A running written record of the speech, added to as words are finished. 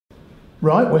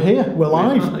Right, we're here, we're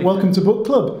live. Welcome to Book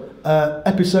Club,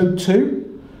 episode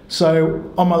 2.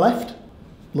 So, on my left,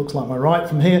 looks like my right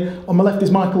from here, on my left is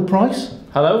Michael Price.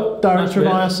 Hello. Director of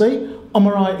IRC. On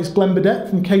my right is Glenn Burdett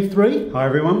from K3. Hi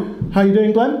everyone. How are you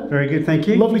doing, Glenn? Very good, thank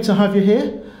you. Lovely to have you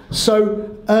here.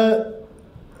 So,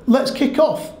 let's kick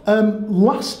off.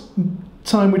 Last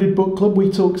time we did Book Club, we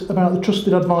talked about the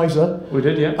Trusted Advisor. We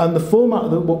did, yeah. And the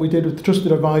format of what we did with the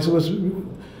Trusted Advisor was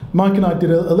Mike and I did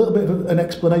a little bit of an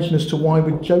explanation as to why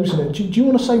we'd chosen it. Do you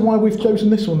want to say why we've chosen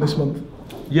this one this month?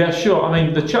 Yeah, sure. I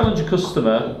mean, the Challenger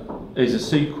Customer is a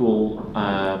sequel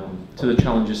to the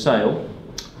Challenger Sale,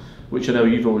 which I know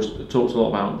you've always talked a lot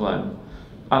about, Glenn.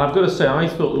 And I've got to say, I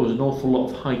thought there was an awful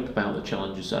lot of hype about the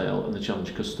Challenger Sale and the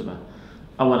Challenger Customer.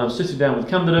 And when I was sitting down with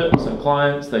candidates and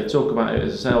clients, they talk about it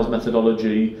as a sales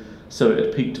methodology, so it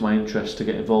had piqued my interest to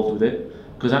get involved with it.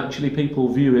 Because actually people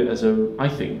view it as I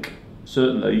think,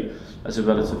 certainly, as a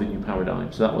relatively new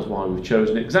paradigm. So that was why we've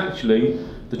chosen it. Because actually,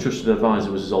 the Trusted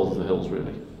Advisor was as old as the hills,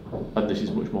 really. And this is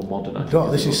much more modern, I think.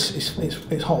 God, this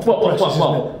it's hot for press, isn't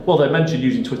it? Well, they mentioned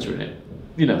using Twitter in it.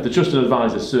 You know, the Trusted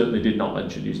Advisor certainly did not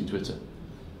mention using Twitter.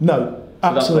 No,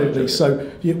 absolutely.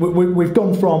 So we've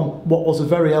gone from what was a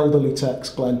very elderly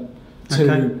text, Glenn,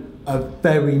 to a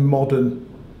very modern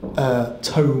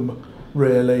tome,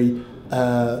 really.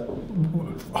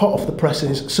 Hot off the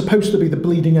presses, supposed to be the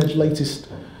bleeding edge latest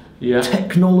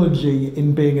technology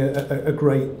in being a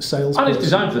great salesperson. And it's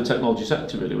designed for the technology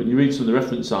sector, really. When you read some of the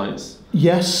reference sites,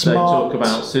 yes, they talk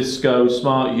about Cisco,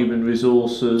 Smart Human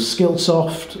Resources,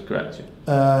 Skillsoft, correct?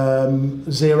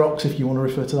 Xerox, if you want to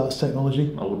refer to that as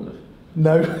technology. I wouldn't have.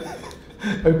 No.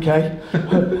 Okay.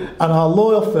 And our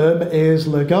law firm is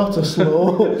Legatus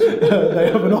Law.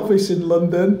 They have an office in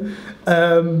London.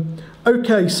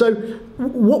 Okay, so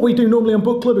what we do normally on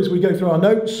Book Club is we go through our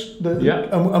notes and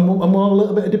we'll have a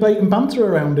little bit of debate and banter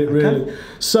around it, really. Okay.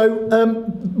 So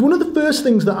one of the first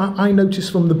things that I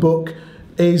noticed from the book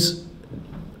is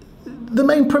the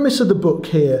main premise of the book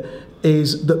here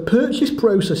is that purchase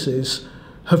processes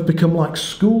have become like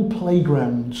school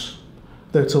playgrounds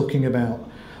they're talking about.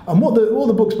 And what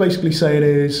the book's basically saying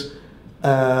is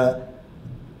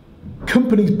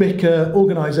companies bicker,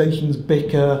 organisations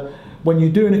bicker. When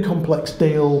you're doing a complex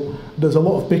deal, there's a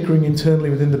lot of bickering internally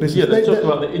within the business. Yeah, they talk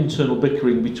about the internal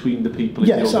bickering between the people in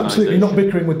the organisation. Yes, absolutely. Not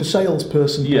bickering with the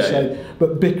salesperson per se,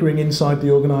 but bickering inside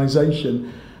the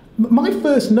organisation. My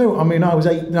first note, I mean, I was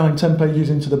 8, 9, 10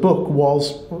 pages into the book,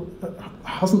 was,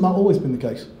 hasn't that always been the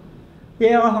case?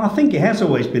 Yeah, I think it has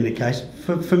always been the case.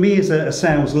 For me as a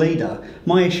sales leader,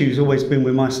 my issue has always been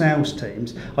with my sales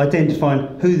teams,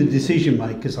 identifying who the decision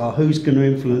makers are, who's going to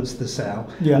influence the sale,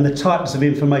 and the types of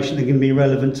information that are going to be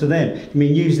relevant to them. I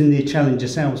mean, using the Challenger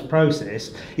sales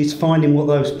process, it's finding what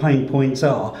those pain points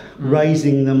are,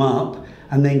 raising them up,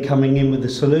 and then coming in with a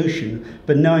solution,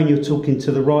 but knowing you're talking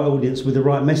to the right audience with the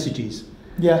right messages.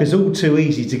 Yeah. Because it's all too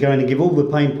easy to go in and give all the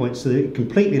pain points to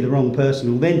completely the wrong person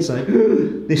who'll then say,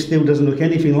 this still doesn't look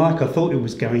anything like I thought it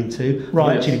was going to. Right.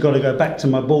 I've actually got to go back to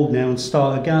my board now and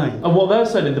start again. And what they're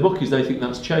saying in the book is they think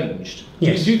that's changed.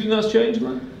 Yes. Do you think that's changed,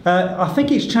 man? I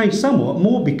think it's changed somewhat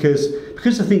more because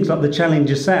of things like the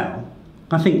Challenger Sale.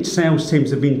 I think sales teams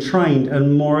have been trained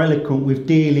and more eloquent with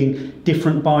dealing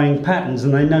different buying patterns,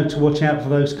 and they know to watch out for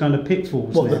those kind of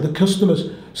pitfalls. Well, the customers.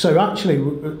 So actually,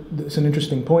 it's an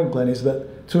interesting point, Glenn, is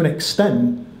that to an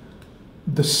extent,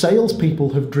 the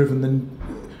salespeople have driven the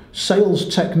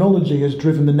sales technology has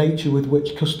driven the nature with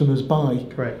which customers buy.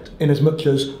 Correct. In as much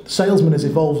as the salesman has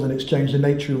evolved and it's changed the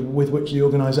nature with which the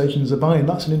organisations are buying.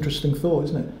 That's an interesting thought,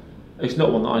 isn't it? It's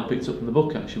not one that I picked up in the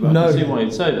book, actually, but I can see why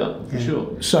you'd say that, for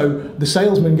sure. So the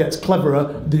salesman gets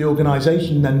cleverer, the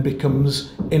organisation then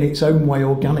becomes, in its own way,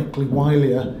 organically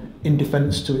wilier in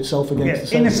defence to itself against the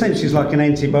salesman. In a sense, it's like an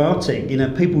antibiotic. You know,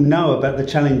 people know about the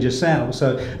Challenger Sale.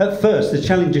 So at first, the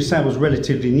Challenger Sale was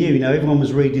relatively new. You know, everyone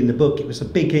was reading the book. It was a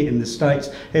big hit in the States.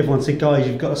 Everyone said, guys,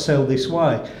 you've got to sell this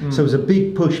way. So it was a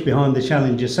big push behind the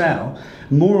Challenger Sale.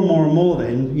 More and more and more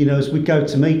then, you know, as we go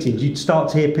to meetings, you'd start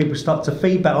to hear people start to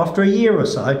feedback after a year or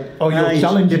so. Oh, you're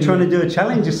trying to do a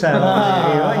Challenger Sale,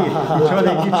 aren't you?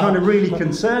 You're trying to really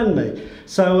concern me.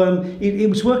 So it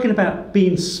was working about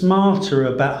being smarter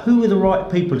about who are the right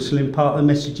people to impart the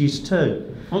messages to.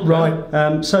 Okay.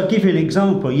 Right. So I'll give you an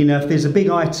example. You know, if there's a big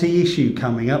IT issue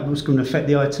coming up that's going to affect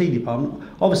the IT department,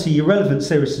 obviously your relevance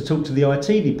there is to talk to the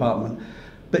IT department.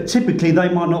 But typically they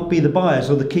might not be the buyers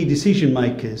or the key decision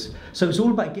makers. So it's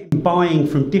all about getting buy-in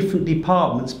from different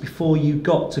departments before you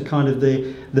got to kind of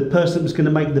the person that was going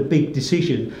to make the big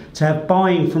decision, to have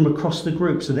buy-in from across the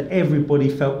group so that everybody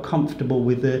felt comfortable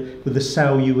with the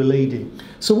sale you were leading.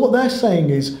 So what they're saying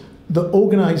is that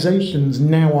organisations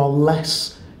now are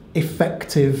less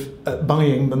effective at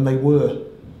buying than they were.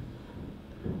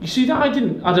 You see that I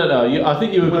don't know. I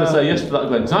think you were going to say yes to that,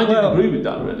 Glenn. Because I didn't agree with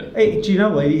that really. Do you know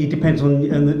what? It depends on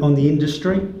the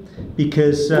industry,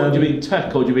 because. What, do you mean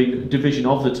tech, or do you mean division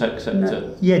of the tech sector?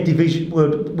 No, yeah, division.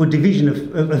 Well, division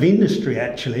of industry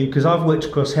actually, because I've worked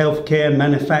across healthcare,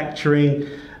 manufacturing,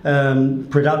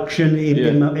 production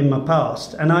in my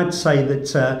past, and I'd say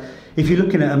that. If you're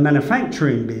looking at a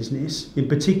manufacturing business in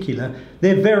particular,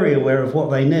 they're very aware of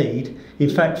what they need. In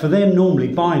fact, for them, normally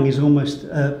buying is almost,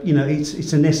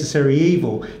 it's a necessary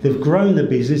evil. They've grown the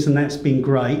business and that's been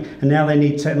great, and now they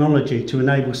need technology to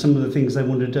enable some of the things they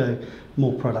want to do.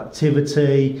 More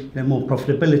productivity, more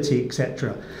profitability,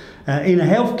 etc. In a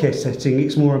healthcare setting,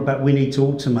 it's more about we need to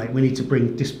automate, we need to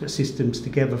bring disparate systems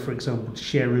together, for example, to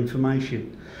share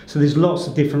information. So there's lots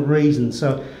of different reasons.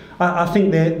 So I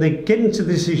think they're getting to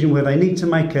the decision where they need to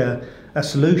make a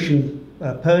solution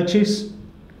purchase,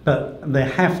 but they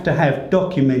have to have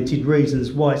documented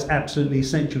reasons why it's absolutely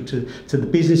essential to the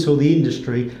business or the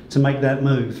industry to make that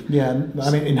move. Yeah, I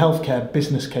mean, in healthcare,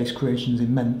 business case creation is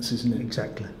immense, isn't it?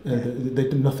 Exactly.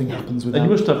 Nothing happens without.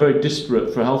 And you must have very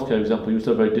disparate, for healthcare example, you must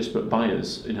have very disparate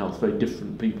buyers in health, very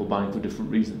different people buying for different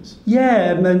reasons.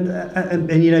 Yeah, and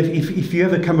if you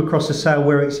ever come across a sale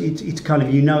where it's kind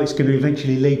of it's going to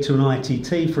eventually lead to an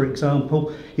ITT, for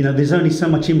example, there's only so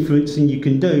much influencing you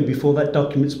can do before that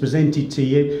document's presented to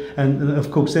you. And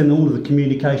of course then all of the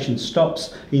communication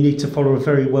stops. You need to follow a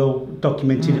very well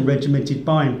documented and regimented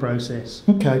buying process.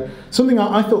 Okay, something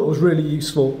I thought was really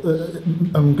useful,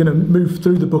 I'm going to move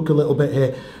through the book a little bit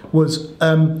here, was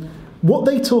what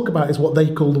they talk about is what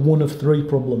they call the 1 of 3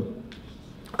 problem.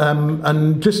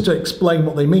 And just to explain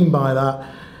what they mean by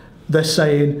that, they're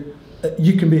saying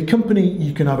you can be a company,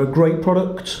 you can have a great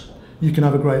product, you can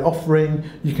have a great offering,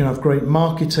 you can have great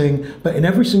marketing, but in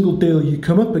every single deal you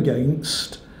come up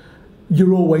against,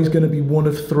 you're always going to be 1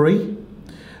 of 3.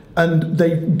 And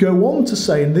they go on to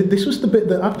say, and this was the bit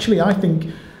that actually I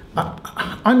think,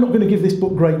 I'm not going to give this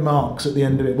book great marks at the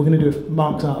end of it. We're going to do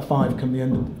marks out of 5 come the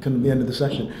end of the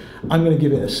session. I'm going to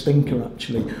give it a stinker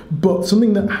actually. But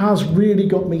something that has really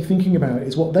got me thinking about it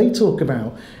is what they talk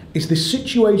about is this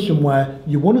situation where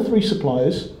you're 1 of 3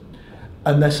 suppliers,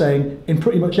 and they're saying in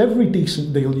pretty much every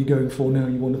decent deal you're going for now,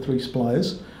 you're 1 of 3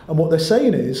 suppliers. And what they're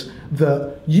saying is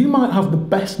that you might have the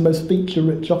best, most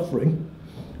feature-rich offering.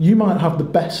 You might have the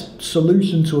best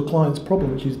solution to a client's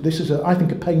problem, which is, I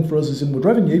think, a pain for us as inward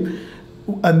revenue.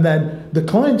 And then the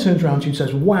client turns around to you and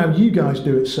says, wow, you guys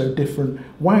do it so different.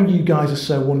 Wow, you guys are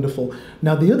so wonderful.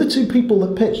 Now, the other 2 people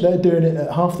that pitch, they're doing it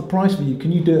at half the price for you.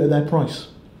 Can you do it at their price?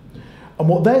 And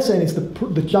what they're saying is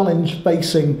the challenge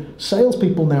facing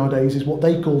salespeople nowadays is what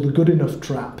they call the good enough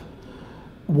trap,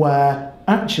 where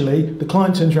actually the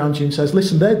client turns around to you and says,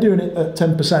 listen, they're doing it at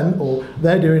 10% or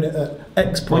they're doing it at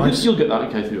X price. Well, you'll get that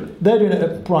okay through it. They're doing it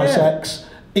at price X.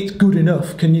 It's good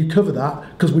enough. Can you cover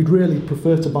that? Because we'd really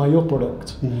prefer to buy your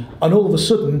product. And all of a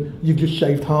sudden, you've just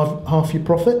shaved half your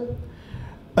profit.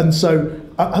 And so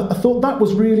I thought that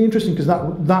was really interesting because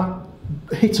that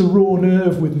hit a raw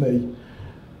nerve with me.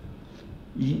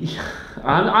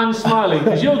 I'm smiling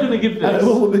because you're going to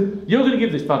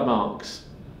give this bad marks,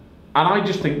 and I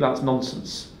just think that's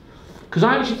nonsense. Because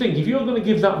I actually think if you're going to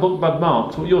give that book bad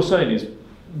marks, what you're saying is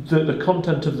that the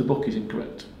content of the book is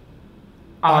incorrect.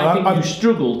 I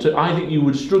think you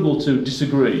would struggle to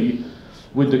disagree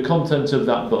with the content of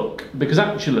that book, because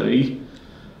actually,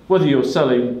 whether you're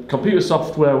selling computer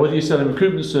software, whether you're selling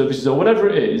recruitment services or whatever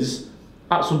it is,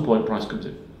 at some point price comes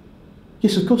in.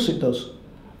 Yes, of course it does.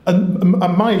 And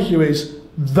my issue is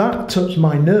that touched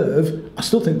my nerve. I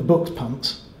still think the book's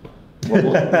pants.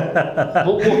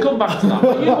 We'll come back to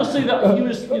that. You must see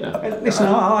that. Listen,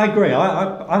 I agree.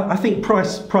 I think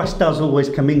price does always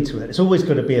come into it. It's always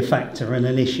got to be a factor and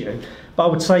an issue. But I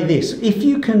would say this: if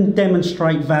you can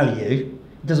demonstrate value,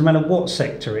 it doesn't matter what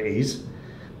sector it is,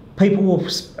 people will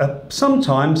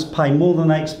sometimes pay more than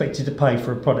they expected to pay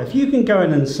for a product. If you can go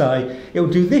in and say it will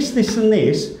do this, this, and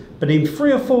this, but in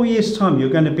 3 or 4 years' time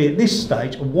you're going to be at this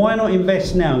stage, why not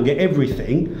invest now and get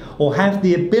everything, or have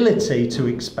the ability to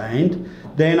expand?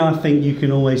 Then I think you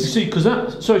can always... You see, because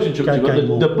sorry to interrupt you,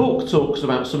 but the book talks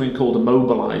about something called a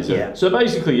mobiliser. Yeah. So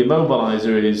basically your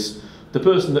mobiliser is the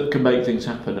person that can make things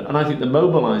happen, and I think the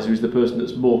mobiliser is the person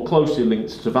that's more closely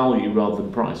linked to value rather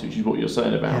than price, which is what you're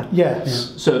saying about. Yeah.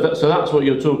 Yes. So that's what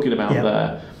you're talking about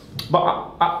there.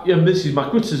 But and this is my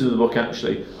criticism of the book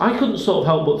actually. I couldn't sort of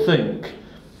help but think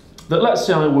that, let's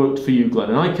say I worked for you, Glenn,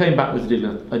 and I came back with a deal,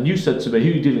 and you said to me, who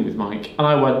are you dealing with, Mike? And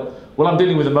I went, well, I'm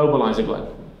dealing with a mobiliser, Glenn.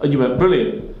 And you went,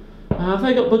 brilliant. Have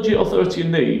they got budget, authority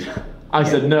and need? I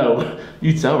said, no.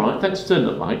 You'd say, all right, thanks for turning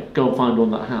up, mate. Go and find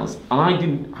one that has.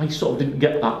 And I sort of didn't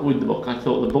get that with the book. I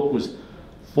thought the book was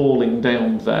falling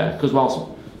down there. Because whilst,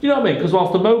 you know what I mean? Because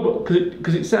whilst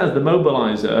because it says the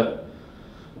mobiliser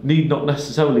need not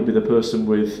necessarily be the person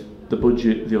with the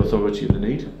budget, the authority, and the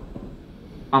need.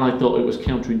 And I thought it was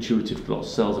counterintuitive to lots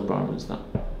of sales environments, that.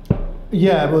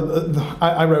 Yeah, well,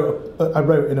 I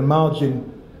wrote in a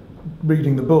margin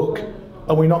reading the book.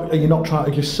 Are you not trying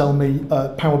to just sell me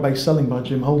Power-Based Selling by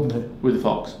Jim Holden here? With the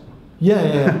Fox.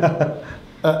 Yeah.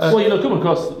 Well, come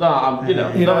across that.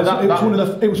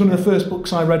 It was one of the first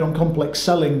books I read on complex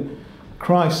selling.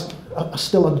 Christ, I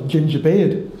still had a ginger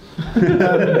beard. And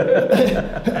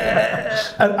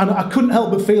I couldn't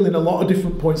help but feel in a lot of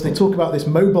different points they talk about this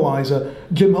mobiliser.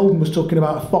 Jim Holden was talking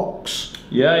about a fox.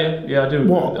 Yeah, I do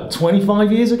agree with that.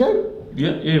 25 years ago?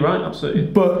 Yeah, you're right, absolutely.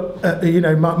 But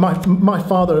my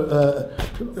father,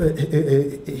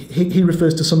 he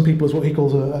refers to some people as what he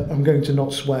calls I'm going to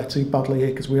not swear too badly here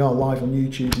because we are live on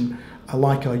YouTube and I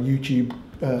like our YouTube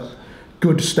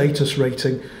good status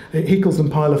rating. He calls them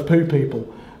pile of poo people,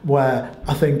 where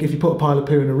I think if you put a pile of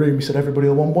poo in a room, he said everybody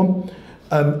will want one.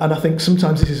 And I think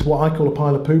sometimes this is what I call a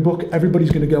pile of poo book. Everybody's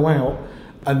going to go out,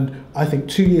 and I think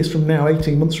 2 years from now,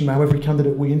 18 months from now, every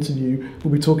candidate we interview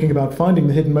will be talking about finding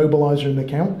the hidden mobiliser in an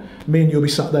account. Me and you'll be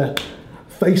sat there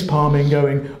face palming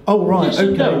going, oh right, yes,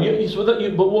 okay.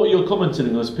 No, but what you're commenting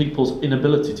on is people's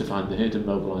inability to find the hidden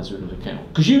mobiliser in an account.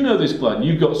 Because you know this, Glenn,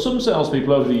 you've got some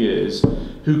salespeople over the years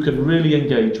who can really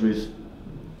engage with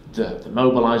the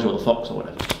mobiliser or the fox or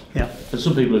whatever. Yeah. And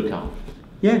some people who can't.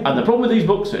 Yeah. And the problem with these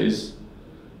books is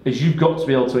you've got to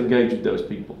be able to engage with those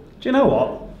people. Do you know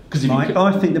what? Mike,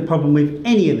 I think the problem with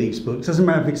any of these books, doesn't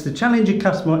matter if it's the Challenger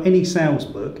Customer or any sales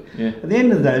book, at the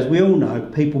end of the day, as we all know,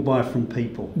 people buy from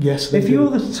people. Yes, if you're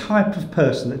the type of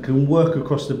person that can work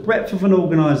across the breadth of an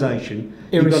organisation,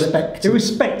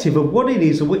 irrespective of what it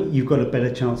is, you've got a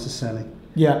better chance of selling.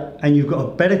 Yeah. And you've got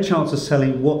a better chance of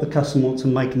selling what the customer wants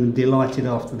and making them delighted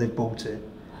after they've bought it.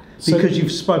 Because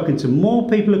you've spoken to more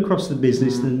people across the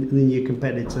business than your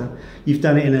competitor. You've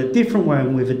done it in a different way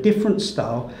and with a different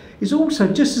style. It's also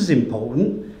just as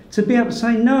important to be able to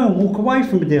say no and walk away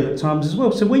from a deal at times as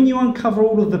well. So when you uncover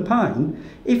all of the pain,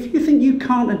 if you think you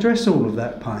can't address all of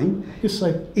that pain, it's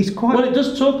quite... Well, it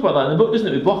does talk about that in the book, doesn't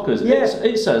it, with blockers? Yeah.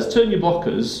 It says turn your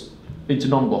blockers into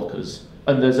non-blockers.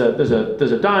 And there's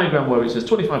a diagram where it says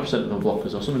 25% of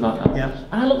non-blockers or something like that. Yeah.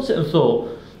 And I looked at it and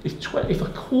thought, if a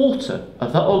quarter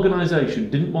of that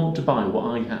organisation didn't want to buy what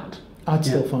I had, I'd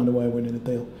still find a way of winning a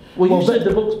deal. Well, you said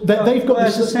the books... They've got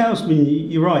as a salesman,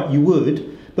 you're right, you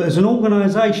would. But as an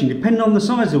organisation, depending on the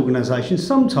size of the organisation,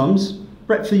 sometimes,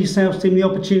 breadth of your sales team, the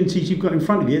opportunities you've got in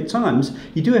front of you, at times,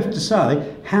 you do have to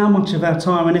say, how much of our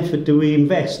time and effort do we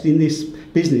invest in this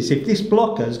business? If this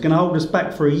blocker is going to hold us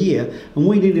back for a year and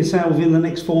we need to sell within the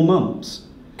next 4 months...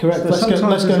 Correct. So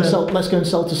let's go and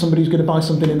sell to somebody who's going to buy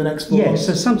something in the next 4 months. Yeah,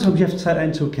 so sometimes you have to take that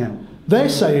into account. They're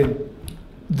saying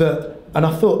that, and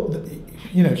I thought,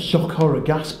 shock, horror,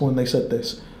 gasp when they said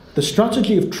this, the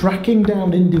strategy of tracking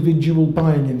down individual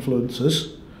buying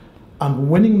influencers and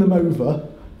winning them over,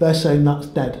 they're saying that's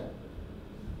dead.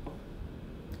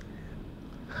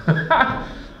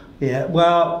 Yeah,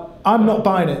 well... I'm not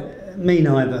buying it. Me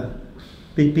neither.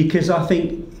 Because I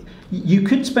think... You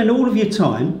could spend all of your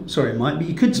time, sorry Mike, but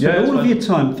you could spend all of your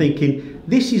time thinking,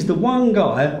 this is the one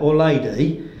guy or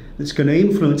lady that's going to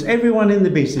influence everyone in the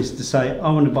business to say, I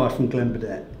want to buy from Glenn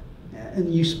Burdett.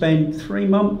 And you spend 3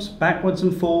 months backwards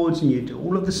and forwards and you do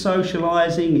all of the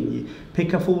socialising and you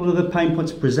pick up all of the pain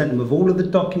points, present them with all of the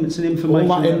documents and information.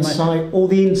 All that insight. All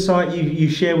the insight you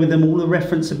share with them, all the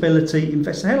referenceability,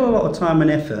 invest a hell of a lot of time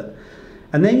and effort.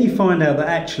 And then you find out that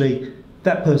actually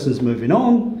that person's moving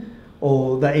on,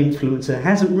 or that influencer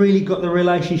hasn't really got the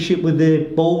relationship with the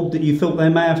board that you thought they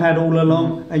may have had all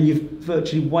along, and you've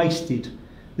virtually wasted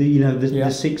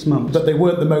the 6 months. But they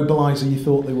weren't the mobiliser you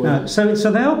thought they were. No,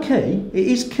 so they are key. It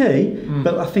is key,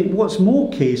 but I think what's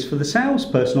more key is for the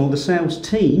salesperson or the sales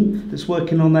team that's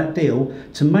working on that deal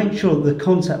to make sure that the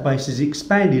contact base is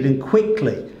expanded and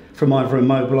quickly from either a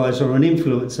mobiliser or an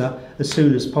influencer as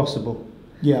soon as possible.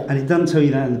 Yeah. And it doesn't tell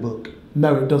you that in the book.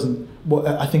 No, it doesn't. Well,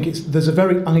 I think there's a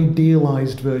very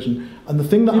idealised version, and the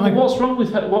thing that what's wrong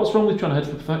with trying to head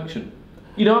for perfection?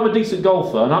 I'm a decent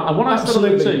golfer, and when I stand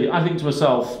on the tee, I think to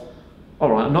myself,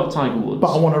 all right, I'm not Tiger Woods,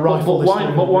 but I want to rifle this.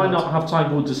 But why not have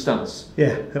Tiger Woods' stance?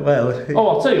 Yeah, well.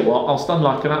 I'll tell you what, I'll stand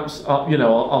like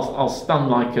I'll stand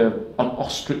like an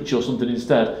ostrich or something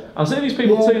instead. I see these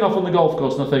people teeing off on the golf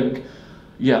course, and I think,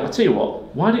 Yeah, I tell you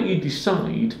what, why don't you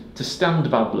decide to stand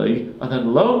badly, and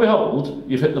then lo and behold,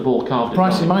 you've hit the ball carved.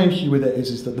 Pricey, my issue with it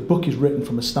is that the book is written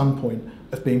from a standpoint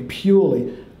of being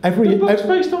purely... The book's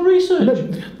based on research. No,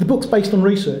 the book's based on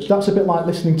research. That's a bit like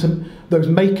listening to those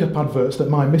makeup adverts that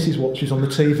my missus watches on the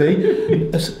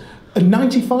TV.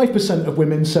 95% of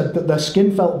women said that their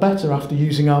skin felt better after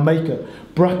using our makeup.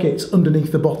 Brackets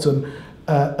underneath the bottom.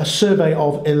 A survey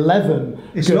of 11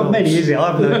 It's girls, not many, is it?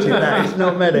 I've noted that. It's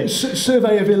not many.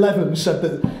 Survey of 11 said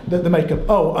that the makeup...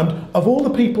 Oh, and of all the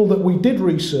people that we did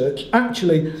research,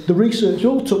 actually, the research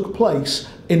all took place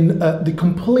in the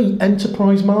complete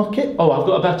enterprise market. Oh, I've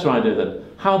got a better idea then.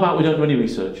 How about we don't do any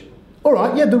research? All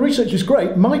right, yeah, the research is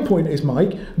great. My point is,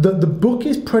 Mike, that the book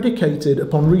is predicated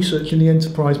upon research in the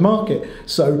enterprise market.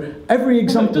 So every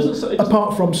example,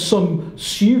 apart from some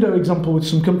pseudo example with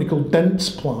some company called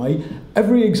Dentsply,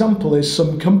 every example is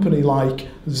some company like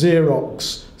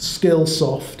Xerox,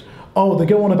 Skillsoft. Oh, they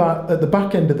go on about at the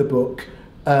back end of the book.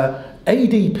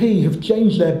 ADP have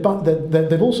changed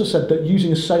they've also said that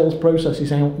using a sales process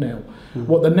is out now.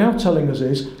 What they're now telling us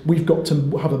is we've got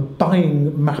to have a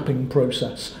buying mapping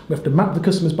process. We have to map the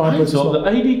customer's buying process. The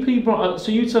ADP,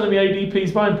 so you're telling me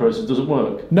ADP's buying process doesn't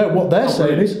work? No, what they're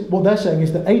saying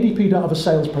is that ADP don't have a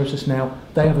sales process now.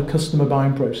 They have a customer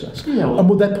buying process. Yeah, well,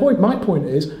 and my point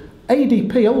is,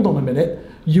 ADP. Hold on a minute.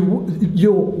 You're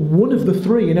one of the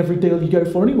three in every deal you go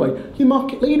for anyway. You're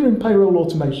market leader in payroll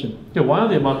automation. Yeah, why are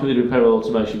they a market leader in payroll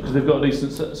automation? Because they've got a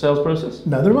decent sales process?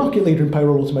 No, they're a market leader in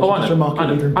payroll automation. Oh, I know.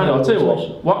 I'll tell you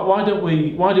automation. what. Why don't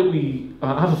we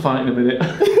have a fight in a minute?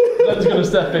 Glenn's going to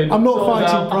step in. I'm not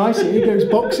fighting Pricey. He goes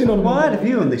boxing on. Well, I had a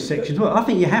view on this section as well. I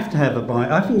think you have to have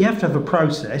a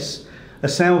process, a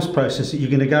sales process that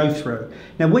you're going to go through.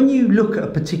 Now, when you look at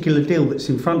a particular deal that's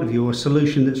in front of you or a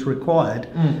solution that's required,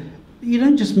 you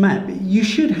don't just map. You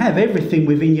should have everything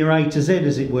within your A to Z,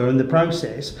 as it were, in the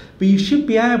process, but you should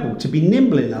be able to be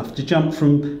nimble enough to jump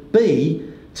from B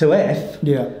to F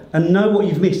and know what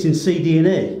you've missed in C, D and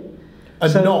E.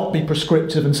 And not be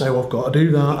prescriptive and say, well, I've got to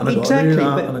do that, and I've got to do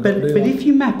that, but if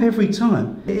you map every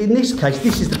time, in this case,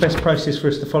 this is the best process for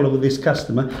us to follow with this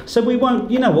customer, so we won't,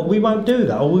 we won't do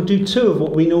that, or we'll do 2 of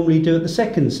what we normally do at the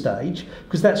second stage,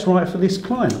 because that's right for this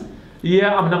client.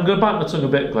 Yeah, I mean, I'm going to bite my tongue a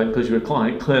bit, Glenn, because you're a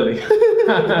client, clearly.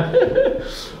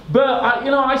 But,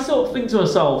 I sort of think to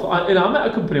myself, I met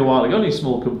a company a while ago, only a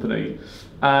small company,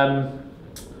 and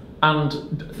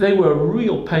they were a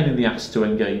real pain in the ass to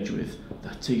engage with.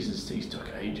 Their T's and C's took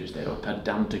ages, they were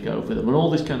pedantic over them, and all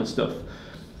this kind of stuff.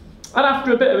 And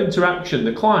after a bit of interaction,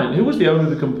 the client, who was the owner of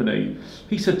the company,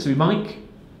 he said to me, Mike,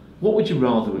 what would you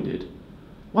rather we did?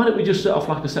 Why don't we just set off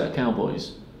like a set of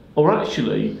cowboys? Or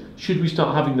actually, should we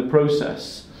start having the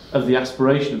process of the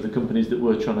aspiration of the companies that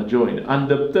we're trying to join? And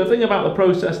the thing about the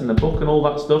process and the book and all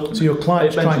that stuff... So your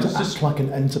client's trying to act like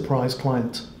an enterprise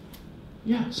client?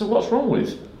 Yeah, so what's wrong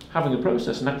with having a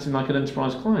process and acting like an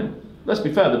enterprise client? Let's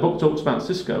be fair, the book talks about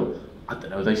Cisco. I don't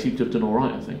know, they seem to have done all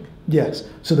right, I think. Yes,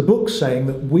 so the book's saying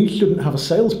that we shouldn't have a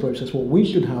sales process. What we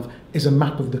should have is a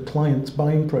map of the client's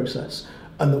buying process,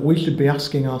 and that we should be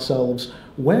asking ourselves,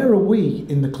 where are we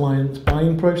in the client's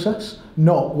buying process,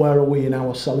 not where are we in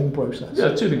our selling process.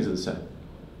 Yeah, 2 things are the same.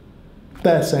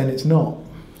 They're saying it's not.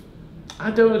 I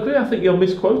don't agree. I think you're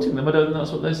misquoting them. I don't think that's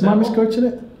what they're saying. Am I misquoting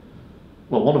it?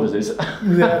 Well, one of us is.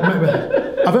 Yeah, maybe.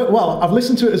 I've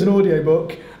listened to it as an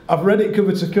audiobook, I've read it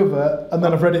cover to cover, and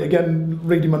then I've read it again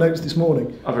reading my notes this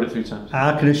morning. I've read it 3 times.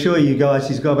 I can assure you guguys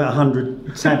he's got about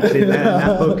 100 tabs in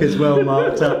that book as well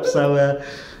marked up, so...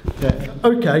 Yeah.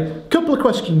 Okay, couple of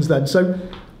questions then. So,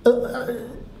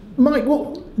 Mike,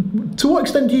 to what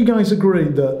extent do you guys agree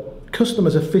that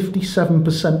customers are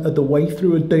 57% of the way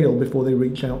through a deal before they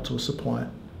reach out to a supplier?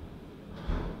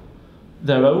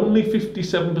 They're only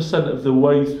 57% of the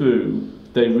way through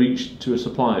they reach to a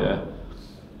supplier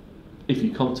if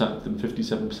you contact them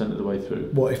 57% of the way through.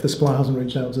 What, if the supplier hasn't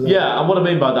reached out to them? Yeah, and what I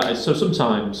mean by that is, so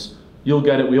sometimes you'll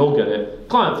get it, we all get it.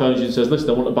 Client phones you and says, listen,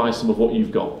 I want to buy some of what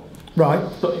you've got. Right.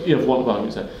 But for what about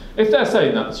you say? If they're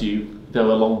saying that to you, they're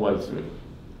a long way through.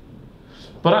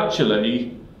 But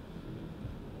actually,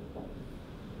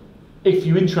 if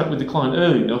you interact with the client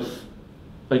early enough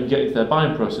and get into their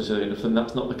buying process early enough, then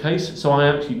that's not the case. So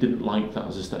I actually didn't like that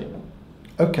as a statement.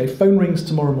 Okay, phone rings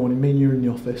tomorrow morning, me and you are in the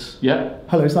office. Yeah.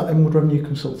 Hello, is that Inward Revenue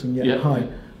Consulting? Yeah. Hi.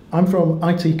 I'm from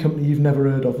IT company you've never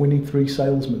heard of. We need 3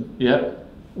 salesmen. Yeah.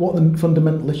 What are the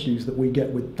fundamental issues that we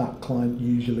get with that client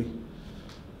usually?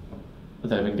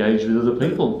 They've engaged with other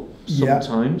people.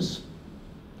 Sometimes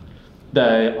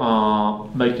they are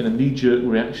making a knee-jerk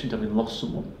reaction to having lost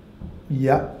someone.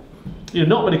 Yeah.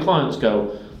 Not many clients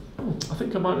go, I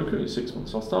think I might recruit in 6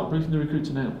 months. I'll start briefing the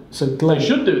recruiter now. So Glenn, they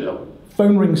should do though.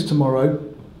 phone rings tomorrow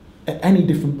at any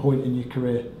different point in your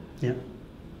career. Yeah.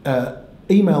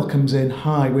 Email comes in,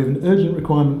 hi, we have an urgent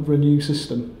requirement for a new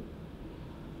system.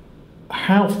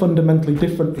 How fundamentally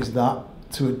different is that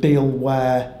to a deal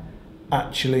where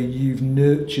actually you've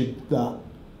nurtured that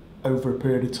over a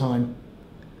period of time?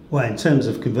 Well, in terms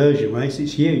of conversion rates,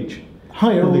 it's huge.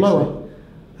 Higher or lower?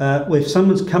 Well, if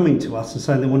someone's coming to us and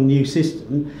saying they want a new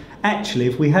system, actually,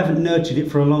 if we haven't nurtured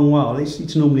it for a long while,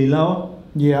 it's normally lower.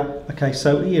 Yeah. Okay,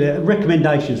 so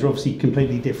recommendations are obviously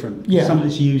completely different. Yeah. Someone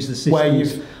that's used the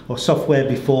systems or software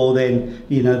before, then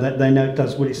that they know it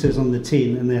does what it says on the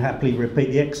tin, and they happily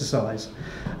repeat the exercise.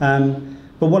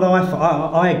 But what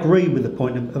I agree with the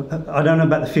point of, I don't know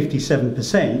about the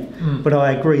 57%, but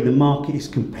I agree the market is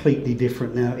completely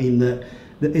different now in that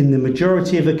in the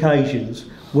majority of occasions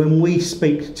when we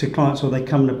speak to clients or they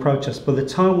come and approach us, by the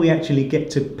time we actually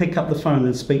get to pick up the phone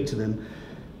and speak to them,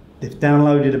 they've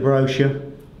downloaded a brochure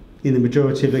in the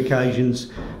majority of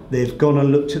occasions, they've gone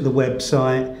and looked at the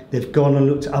website, they've gone and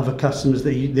looked at other customers,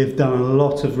 they've done a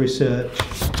lot of research.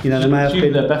 They may have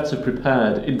been, they're better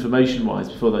prepared information-wise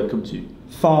before they come to you.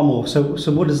 Far more. So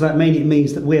what does that mean? It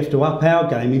means that we have to up our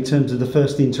game in terms of the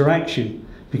first interaction,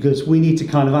 because we need to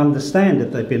kind of understand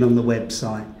if they've been on the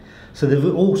website. So there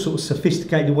are all sorts of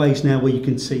sophisticated ways now where you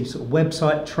can see sort of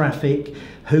website traffic,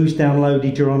 who's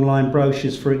downloaded your online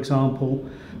brochures, for example,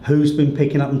 who's been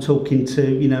picking up and talking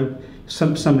to,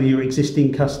 some of your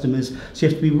existing customers. So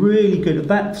you have to be really good at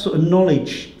that sort of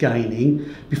knowledge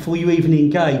gaining before you even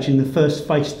engage in the first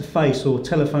face-to-face or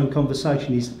telephone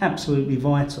conversation is absolutely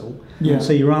vital. Yeah.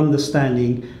 So you're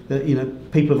understanding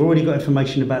that people have already got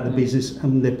information about the business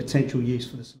and their potential use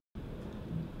for this.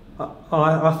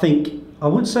 I think, I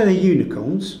wouldn't say they're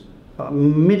unicorns, but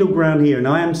middle ground here, and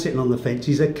I am sitting on the fence,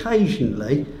 is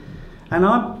occasionally, and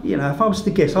if I was to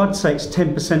guess, I'd say it's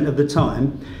 10% of the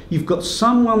time, you've got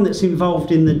someone that's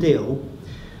involved in the deal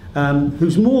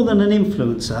who's more than an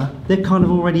influencer. They've kind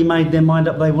of already made their mind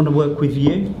up they want to work with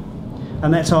you.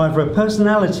 And that's either a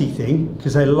personality thing,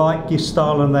 because they like your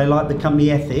style and they like the company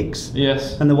ethics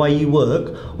and the way you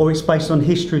work, or it's based on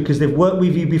history because they've worked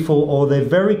with you before, or they're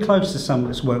very close to someone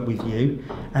that's worked with you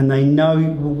and they know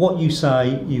what you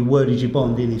say, you worded your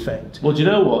bond in effect. Well, do you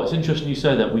know what? It's interesting you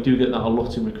say that. We do get that a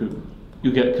lot in recruitment.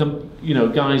 You get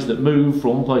guys that move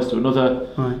from one place to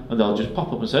another, right, and they'll just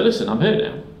pop up and say, listen, I'm here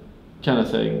now, kind of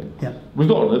thing. Yeah. We've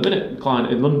got a minute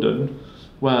client in London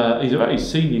where he's a very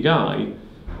senior guy,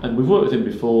 and we've worked with him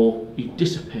before. He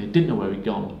disappeared, didn't know where he'd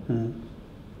gone.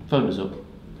 Phoned us up,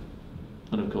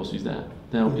 and of course he's there.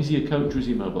 Now, is he a coach or is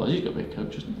he mobile? He's got to be a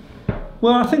coach, isn't he?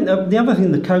 Well, I think the other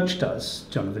thing the coach does,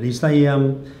 Jonathan, is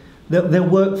they'll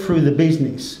work through the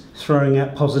business, throwing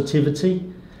out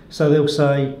positivity. So they'll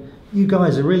say, you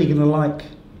guys are really going to like,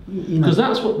 because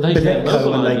that's what they say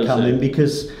when they come in,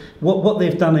 because what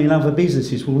they've done in other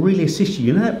businesses will really assist you.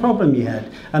 You know that problem you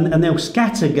had, and they'll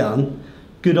scattergun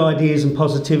good ideas and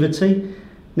positivity.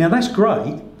 Now that's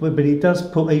great, but it does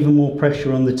put even more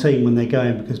pressure on the team when they go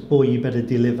in, because boy, you better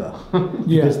deliver.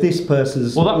 Because this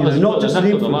person's not just an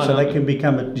influencer, they can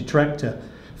become a detractor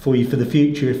for you for the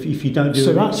future if you don't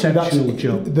do an exceptional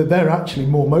job. They're actually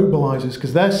more mobilisers,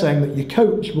 because they're saying that your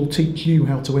coach will teach you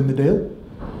how to win the deal,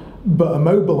 but a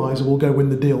mobiliser will go win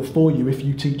the deal for you if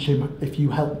you teach him, if you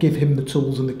help give him the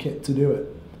tools and the kit to do it.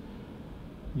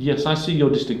 Yes, I see your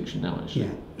distinction now, actually.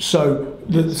 Yeah. So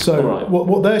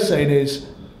what they're saying is,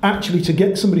 actually, to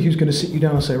get somebody who's going to sit you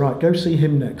down and say, right, go see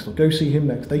him next, or go see him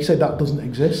next, they say that doesn't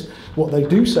exist. What they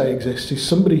do say exists is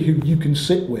somebody who you can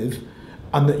sit with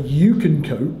and that you can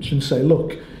coach and say,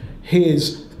 look,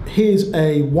 here's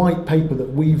a white paper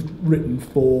that we've written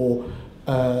for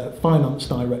finance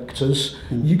directors.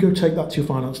 You go take that to your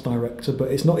finance director,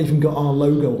 but it's not even got our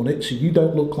logo on it, so you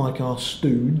don't look like our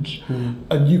stooge,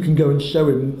 and you can go and show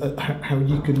him how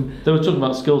you can... They were talking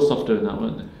about Skillsoft doing that,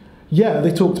 weren't they? Yeah,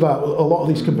 they talked about a lot of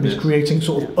these companies creating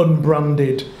sort of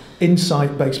unbranded,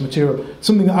 insight-based material.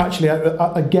 Something that actually,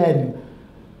 again,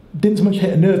 didn't so much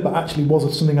hit a nerve, but actually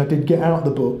was something I did get out of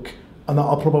the book, and that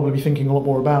I'll probably be thinking a lot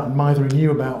more about and mithering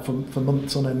you about for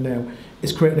months on end now,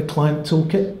 is creating a client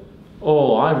toolkit.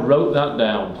 Oh, I wrote that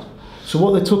down. So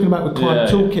what they're talking about with client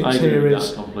toolkits here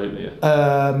is... completely,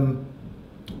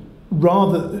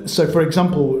 so for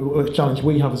example, a challenge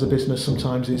we have as a business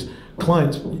sometimes is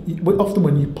clients, often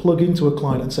when you plug into a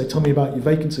client and say, tell me about your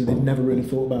vacancy, they've never really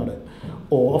thought about it.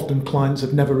 Or often clients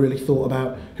have never really thought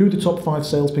about who are the top 5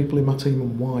 salespeople in my team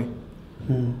and why.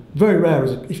 Very rare.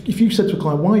 If you said to a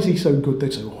client, why is he so good?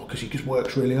 They'd say, oh, because he just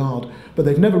works really hard. But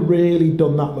they've never really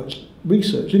done that much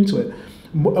research into it.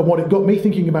 And what it got me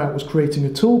thinking about was creating a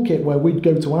toolkit where we'd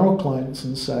go to our clients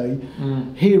and say,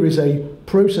 here is a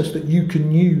process that you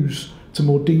can use to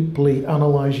more deeply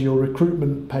analyse your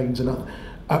recruitment pains. And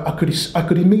I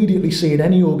could immediately see in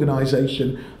any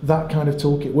organisation that kind of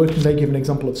toolkit working. They give an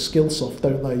example of Skillsoft,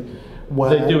 don't they?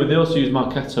 Where, they do, and they also use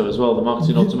Marketo as well, the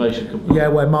marketing automation company. Yeah,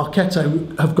 where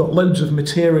Marketo have got loads of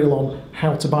material on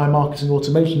how to buy a marketing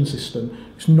automation system.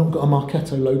 It's not got a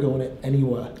Marketo logo on it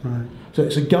anywhere. Right. So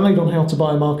it's a guide on how to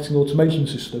buy a marketing automation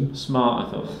system. Smart,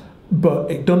 I thought.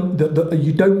 But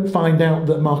you don't find out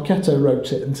that Marketo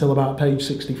wrote it until about page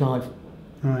 65.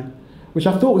 Right. Which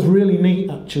I thought was really neat,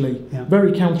 actually. Yeah.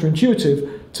 Very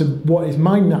counterintuitive to what is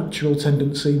my natural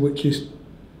tendency, which is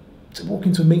to walk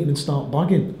into a meeting and start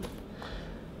bagging.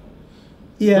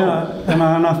 Yeah, and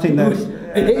I think that's...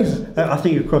 It is. I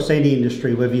think across any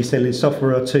industry, whether you're selling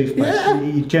software or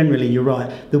toothpaste, generally you're right.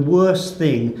 The worst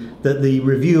thing that the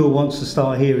reviewer wants to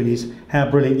start hearing is how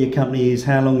brilliant your company is,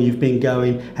 how long you've been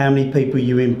going, how many people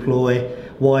you employ,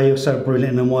 why you're so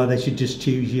brilliant and why they should just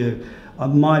choose you.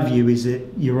 My view is that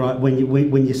you're right.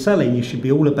 When you're selling, you should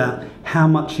be all about how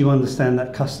much you understand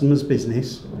that customer's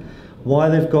business, why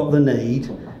they've got the need,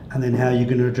 and then how you're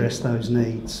going to address those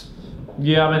needs.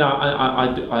 Yeah, I mean,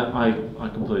 I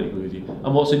completely agree with you.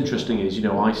 And what's interesting is,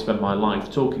 I spend my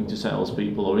life talking to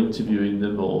salespeople or interviewing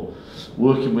them or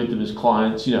working with them as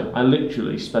clients. I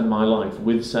literally spend my life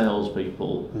with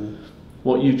salespeople.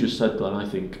 What you just said, Glenn, I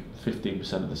think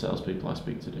 15% of the salespeople I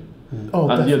speak to do. Oh,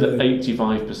 and definitely. The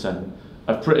other 85%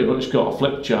 have pretty much got a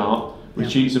flip chart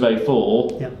with sheets of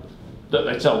A4 that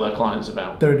they tell their clients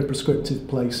about. They're in a prescriptive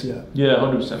place, yeah. Yeah,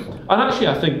 100%. And actually,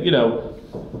 I think,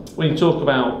 when you talk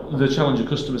about the challenger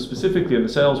customer specifically in the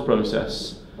sales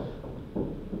process,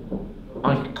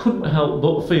 I couldn't help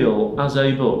but feel, as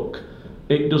a book,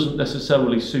 it doesn't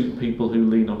necessarily suit people who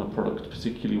lean on a product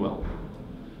particularly well.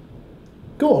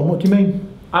 Go on, what do you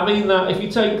mean? I mean that if you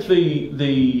take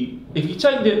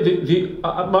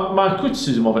my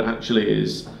criticism of it actually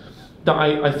is that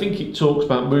I think it talks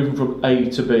about moving from A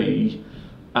to B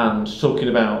and talking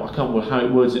about, I can't remember how it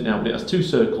words it now, but it has two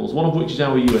circles, one of which is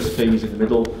our USPs in the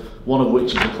middle, one of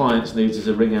which is the client's needs as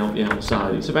a ring out the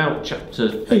outside. It's about chapter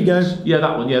 8. There you go. Yeah,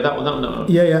 that one. No.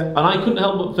 Yeah. And I couldn't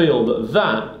help but feel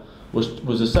that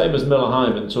was the same as Miller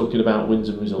Hyman talking about wins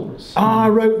and results. I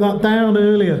wrote that down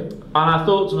earlier. And I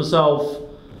thought to myself,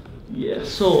 yeah,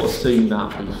 sort of seen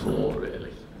that before,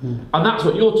 really. And that's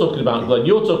what you're talking about, Glenn.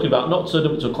 You're talking about not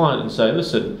turning up to a client and saying,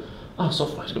 listen, our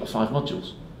software's got 5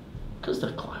 modules. Because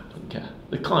the client doesn't care.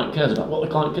 The client cares about what the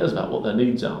client cares about, what their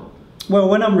needs are. Well,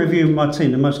 when I'm reviewing my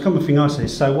team, the most common thing I say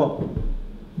is, so what?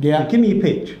 Yeah. Give me your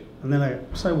pitch. And then I go,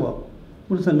 so what?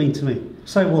 What does that mean to me?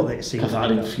 So what that it seems like?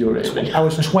 That infuriates me. I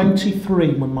was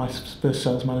 23 when my first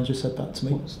sales manager said that to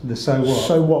me. The so what?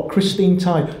 So what? Christine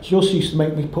Ty, she also used to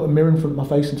make me put a mirror in front of my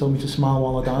face and tell me to smile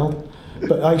while I dialed.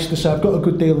 But I used to say, I've got a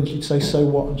good deal, and she'd say, so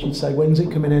what? And she'd say, when's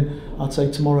it coming in? I'd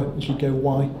say, tomorrow. And she'd go,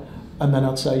 why? And then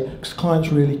I'd say, because the client's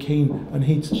really keen. And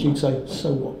she'd say,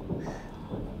 so what?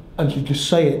 And she'd just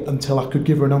say it until I could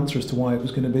give her an answer as to why it was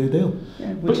going to be a deal.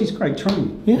 Yeah, which is great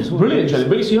training. Yeah, it's brilliant training.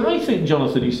 But you see, I think,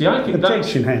 Jonathan,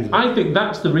 I think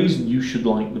that's the reason you should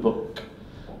like the book.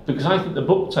 Because I think the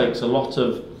book takes a lot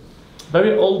of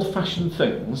very old-fashioned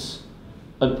things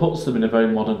and puts them in a very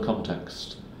modern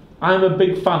context. I'm a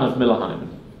big fan of Miller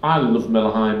Hyman. I love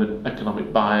Miller Hyman,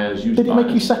 economic buyers, used Did it buyers.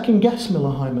 make you second guess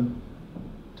Miller Hyman?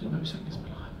 Did it make me second guess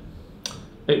Miller Hyman?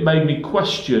 It made me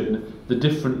question the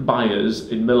different buyers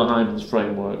in Miller Hyman's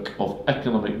framework of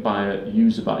economic buyer,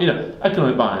 user buyer.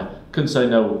 Economic buyer can say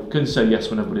no, can say yes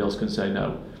when everybody else can say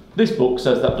no. This book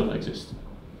says that doesn't exist.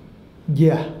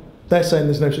 Yeah. They're saying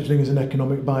there's no such thing as an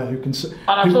economic buyer who can say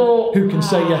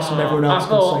yes when everyone else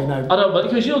can say no. I don't, but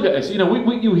because you'll get this.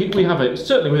 We have it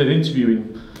certainly within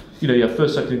interviewing. You have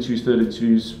first, second interviews, third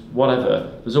interviews,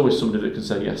 whatever. There's always somebody that can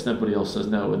say yes, and everybody else says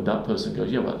no, and that person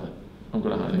goes, yeah, whatever. I'm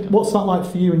going to hire them. What's that like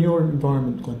for you in your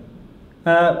environment, Glenn?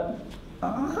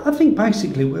 I think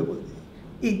basically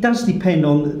it does depend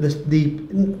on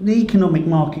the economic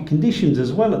market conditions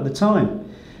as well at the time.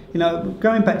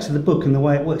 Going back to the book and the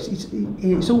way it works,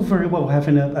 it's all very well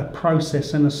having a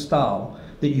process and a style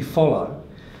that you follow.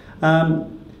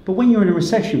 But when you're in a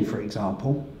recession, for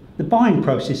example, the buying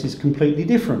process is completely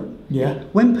different. Yeah.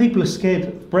 When people are scared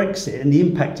of Brexit and the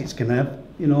impact it's going to have,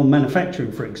 on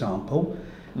manufacturing, for example,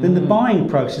 then the buying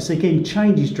process again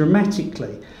changes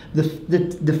dramatically.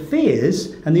 The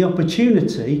fears and the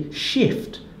opportunity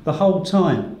shift the whole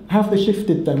time. How have they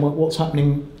shifted then? What's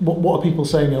happening? What are people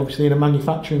saying? Obviously, in a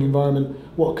manufacturing environment,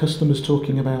 what are customers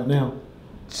talking about now?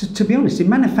 To be honest, in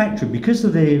manufacturing, because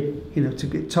of the to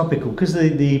get topical, because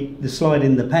of the slide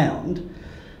in the pound,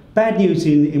 bad news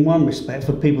in one respect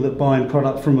for people that buy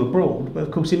product from abroad, but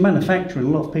of course in manufacturing a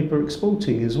lot of people are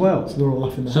exporting as well. So they're all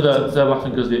laughing. So they're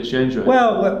laughing because of the exchange rate?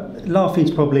 Well,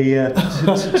 laughing's probably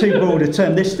too broad a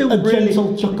term. They're still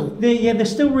gentle chuckle. They're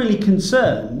still really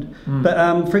concerned.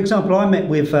 But for example, I met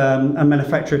with a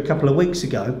manufacturer a couple of weeks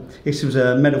ago. This was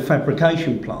a metal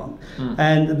fabrication plant,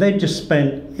 and they'd just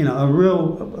spent a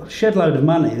real shed load of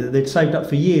money that they'd saved up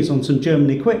for years on some German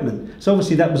equipment. So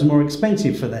obviously that was more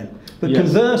expensive for them. But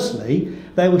conversely,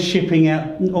 they were shipping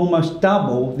out almost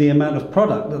double the amount of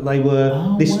product that they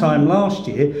were this time last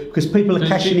year, because people are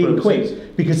cashing in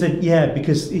quick because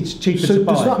it's cheaper to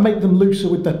buy. So does that make them looser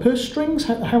with their purse strings?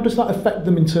 How does that affect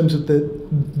them in terms of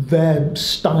their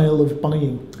style of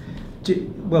buying?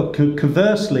 Well,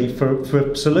 conversely,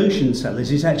 for solution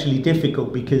sellers, it's actually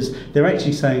difficult because they're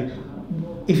actually saying,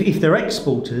 if they're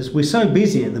exporters, we're so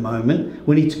busy at the moment,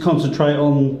 we need to concentrate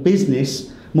on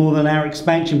business more than our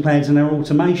expansion plans and our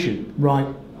automation. Right.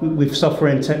 With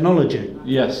software and technology.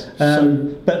 Yes.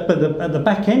 But at the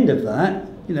back end of that,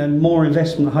 more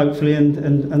investment hopefully,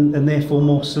 and therefore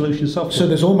more solution software. So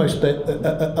there's almost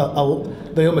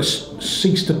they almost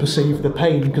cease to perceive the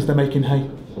pain because they're making hay.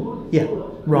 Yeah.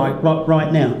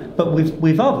 Right now. But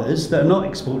with others that are not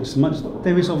exporting so much,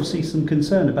 there is obviously some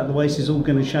concern about the way this is all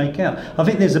going to shake out. I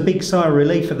think there's a big sigh of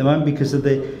relief at the moment because of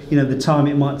the time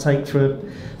it might take for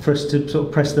us to sort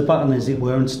of press the button, as it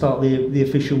were, and start the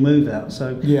official move out.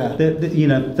 So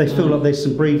they feel like there's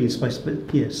some breathing space, but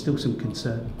still some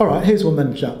concern. All right, here's one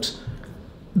then, chaps.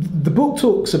 The book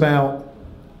talks about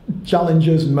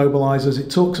challengers and mobilisers. It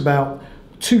talks about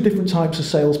two different types of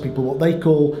salespeople, what they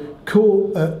call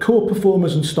core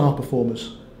performers and star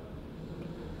performers.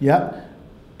 Yeah.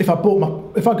 If I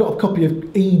got a copy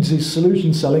of Eads'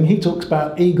 solution selling, he talks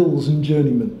about eagles and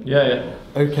journeymen. Yeah.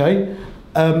 Okay.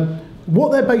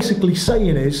 What they're basically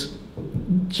saying is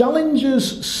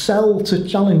challengers sell to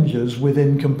challengers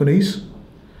within companies,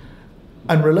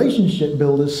 and relationship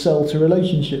builders sell to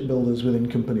relationship builders within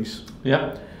companies.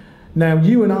 Yeah. Now,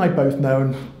 you and I both know,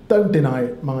 and don't deny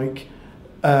it, Mike,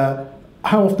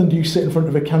 how often do you sit in front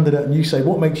of a candidate and you say,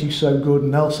 what makes you so good?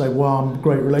 And they'll say, well, I'm a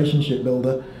great relationship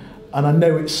builder. And I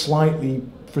know it slightly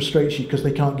frustrates you because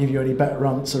they can't give you any better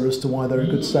answer as to why they're a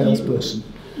good salesperson.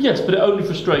 Yes, but it only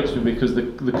frustrates me because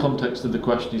the context of the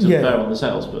question is unfair on the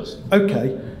salesperson.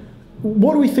 Okay.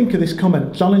 What do we think of this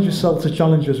comment? Challengers sell to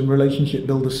challengers and relationship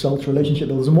builders sell to relationship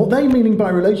builders. And what they're meaning by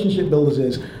relationship builders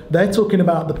is they're talking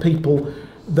about the people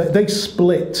that they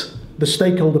split the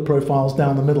stakeholder profiles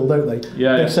down the middle, don't they?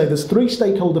 They say there's 3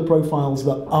 stakeholder profiles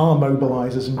that are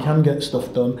mobilisers and can get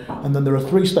stuff done, and then there are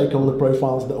 3 stakeholder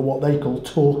profiles that are what they call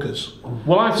talkers.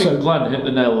 Well, I think Glenn hit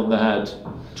the nail on the head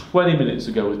 20 minutes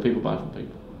ago with people buy from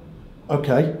people.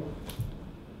 Okay.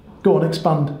 Go on,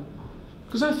 expand.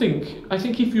 Because I think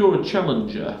if you're a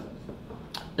challenger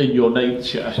in your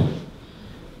nature,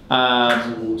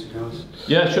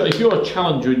 if you're a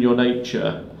challenger in your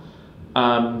nature,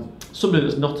 somebody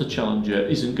that's not a challenger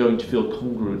isn't going to feel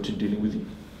congruent in dealing with you.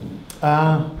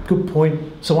 Good point.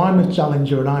 So I'm a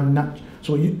challenger, and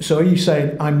so are you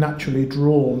saying I'm naturally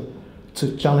drawn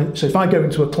to challenge? So if I go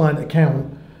into a client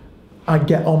account, I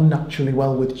get on naturally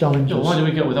well with challengers. No, why do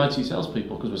we get with IT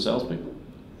salespeople? Because we're salespeople.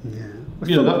 Yeah.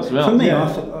 For me, I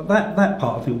think that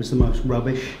part I think was the most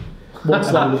rubbish.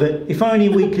 What's that of it? If only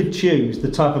we could choose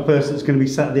the type of person that's going to be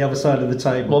sat at the other side of the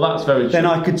table. Well, that's very true. Then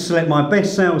I could select my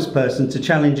best salesperson to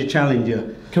challenge a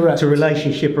challenger. Correct. To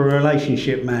relationship a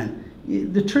relationship man.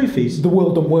 The truth is, the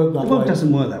world don't work that way. The world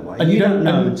doesn't work that way. And you don't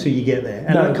know until you get there.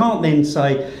 And I can't then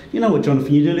say, you know what,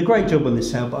 Jonathan, you're doing a great job on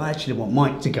this sale, but I actually want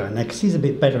Mike to go in there because he's a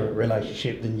bit better at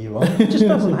relationship than you are. It just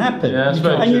doesn't happen.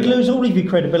 And you'd lose all of your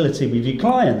credibility with your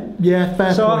client. Yeah,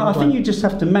 fair so point. I think you just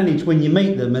have to manage when you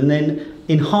meet them and then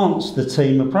enhance the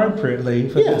team appropriately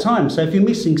for the time. So if you're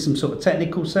missing some sort of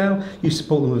technical sale, you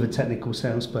support them with a technical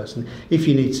salesperson. If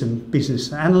you need some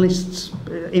business analysts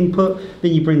input,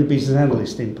 then you bring the business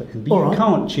analyst input in. But you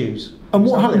can't choose. And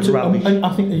what happened to?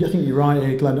 I think you're right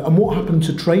here, Glenn. And what happened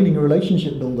to training a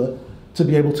relationship builder to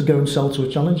be able to go and sell to a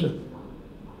challenger?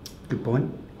 Good point.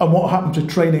 And what happened to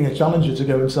training a challenger to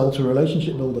go and sell to a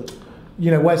relationship builder?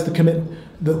 Where's the commitment?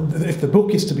 If the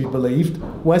book is to be believed,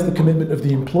 where's the commitment of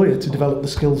the employer to develop the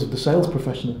skills of the sales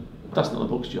professional? That's not the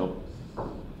book's job.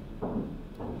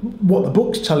 What the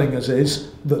book's telling us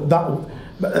is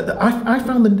I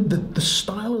found the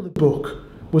style of the book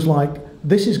was like,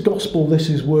 this is gospel, this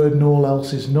is word, and all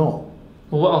else is not.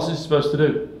 Well, what else is it supposed to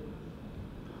do?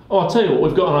 Oh, I'll tell you what,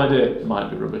 we've got an idea. It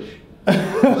might be rubbish. I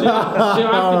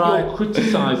think you're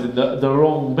criticising the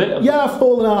wrong bit of it. I've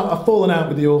fallen out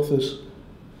with the authors.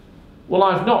 Well,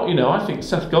 I've not. I think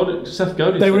Seth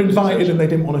Godin. They were invited and they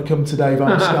didn't want to come today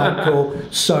via Skype call,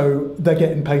 so they're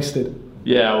getting pasted.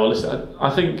 Yeah, well, listen, I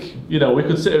think we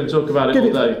could sit here and talk about it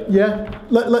all day. Yeah,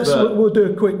 we'll do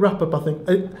a quick wrap up. I think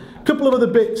a couple of other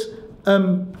bits.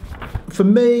 For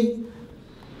me,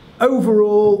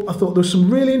 overall, I thought there was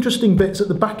some really interesting bits at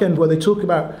the back end where they talk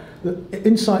about the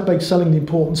insight-based selling, the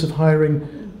importance of hiring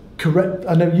correct.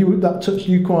 I know that touched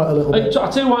you quite a little bit.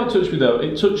 I'll tell you why it touched me though.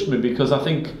 It touched me because I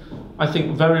think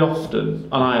very often,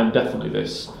 and I am definitely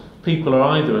this, people are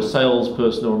either a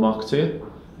salesperson or a marketeer,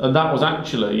 and that was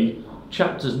actually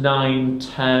chapters 9,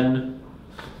 10,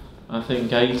 I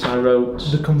think 8 I wrote.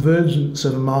 The convergence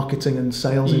of a marketing and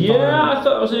sales environment. Yeah, I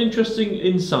thought that was an interesting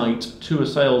insight to a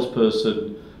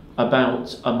salesperson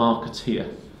about a marketeer's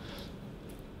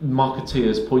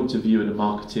point of view and a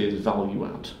marketeer's value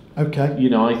add. Okay.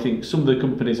 I think some of the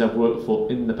companies I've worked for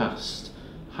in the past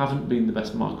haven't been the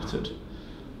best marketed.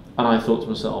 And I thought to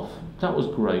myself, that was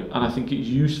great. And I think it's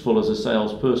useful as a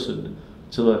salesperson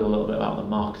to learn a little bit about the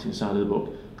marketing side of the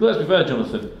book. But let's be fair,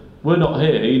 Jonathan, we're not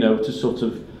here, to sort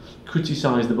of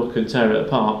criticise the book and tear it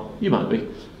apart. You might be.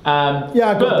 I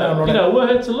got down on it. We're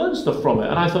here to learn stuff from it.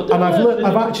 And I thought, and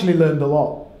I've actually learned a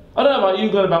lot. I don't know about you,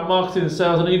 Glenn, about marketing and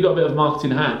sales. I know you've got a bit of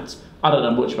marketing hat. I don't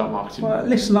know much about marketing. Well,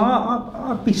 listen,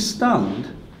 I'd be stunned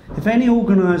if any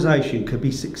organisation could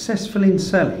be successful in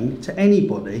selling to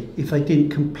anybody if they didn't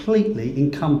completely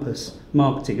encompass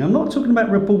marketing. I'm not talking about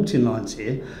reporting lines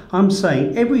here. I'm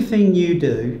saying everything you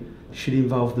do should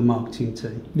involve the marketing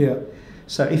team. Yeah.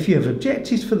 So if you have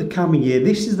objectives for the coming year,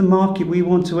 this is the market we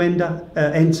want to enter,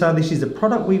 this is the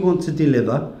product we want to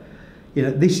deliver,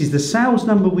 this is the sales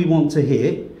number we want to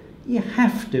hit. You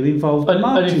have to involve the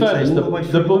marketing team all the way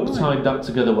through. The book tied that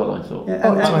together well, I thought.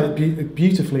 Yeah, it tied it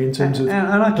beautifully in terms of...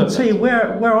 And I can tell you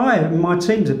where I and my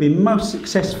teams have been most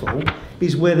successful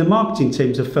is where the marketing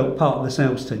teams have felt part of the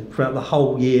sales team throughout the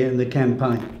whole year and the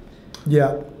campaign.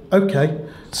 Yeah, okay.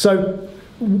 So,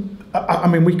 I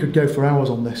mean, we could go for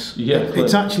hours on this. Yeah,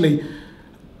 it's actually...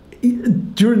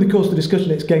 During the course of the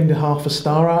discussion, it's gained a half a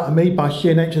star out of me. By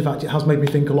sheer nature of the fact, it has made me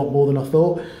think a lot more than I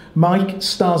thought. Mike,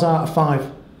 stars out of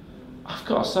 5. I've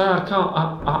got to say, I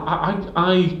can't.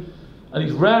 And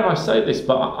it's rare I say this,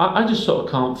 but I just sort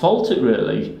of can't fault it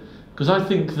really, because I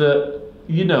think that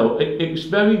it's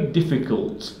very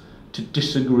difficult to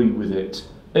disagree with it.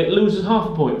 It loses half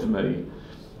a point for me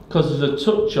because there's a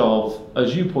touch of,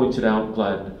 as you pointed out,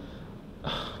 Glenn,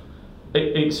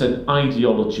 it's an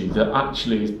ideology that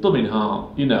actually is thumb in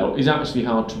heart. Is actually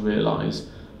hard to realise.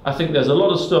 I think there's a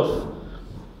lot of stuff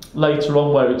later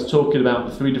on where it's talking about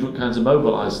the 3 different kinds of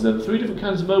mobilisers, and then the 3 different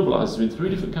kinds of mobilisers in 3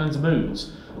 different kinds of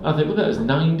moods. And I think, look, there's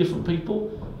 9 different people.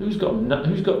 Who's got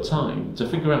time to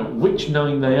figure out which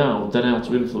 9 they are, then how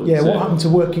to influence it? Yeah, what happened to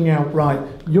working out, right,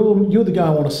 you're the guy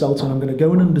I want to sell to, and I'm going to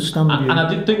go and understand you. And I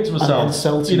did think to myself,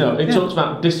 it talked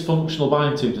about dysfunctional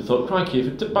buying teams. I thought, crikey,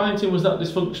 if a buying team was that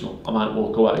dysfunctional, I might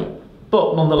walk away.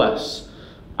 But nonetheless,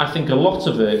 I think a lot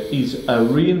of it is a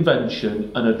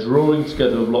reinvention and a drawing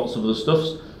together of lots of other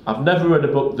stuffs. I've never read a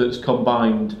book that's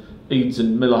combined Eads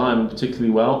and Miller-Hyman particularly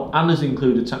well, and has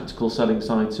included a tactical selling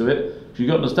side to it. You've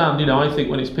got to understand, I think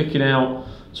when it's picking out,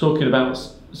 talking about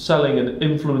selling and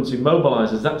influencing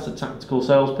mobilisers, that's a tactical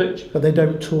sales pitch. But they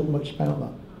don't talk much about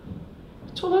that.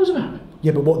 They talk loads about it.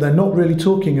 Yeah, but what they're not really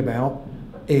talking about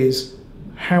is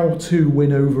how to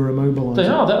win over a mobiliser. They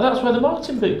are. That's where the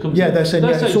marketing bit comes in. Yeah, they're saying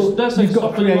you've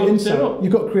got to create insight.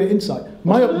 You've got to create insight.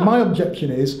 My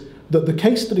objection is that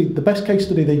the best case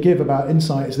study they give about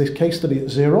insight is this case study at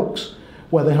Xerox,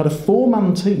 where they had a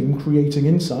 4-man team creating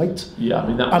insight. Yeah, I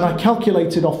mean that's... And I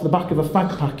calculated off the back of a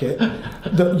fag packet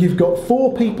that you've got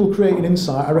 4 people creating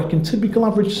insight. I reckon typical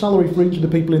average salary for each of the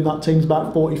people in that team is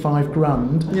about 45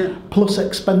 grand, plus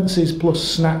expenses, plus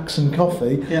snacks and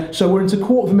coffee. Yeah. So we're into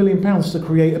 £250,000 to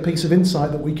create a piece of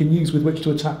insight that we can use with which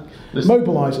to attack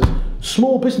mobilisers.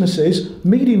 Small businesses,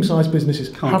 medium-sized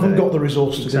businesses haven't got the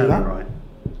resource to do that.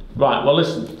 Right, well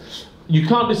listen, you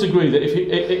can't disagree that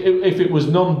if it was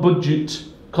non-budget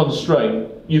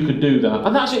constraint, you could do that.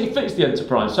 And that's it fits the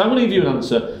enterprise. So I'm going to give you an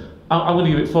answer. I'm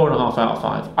going to give it 4.5 out of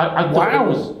 5. I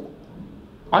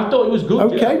thought it was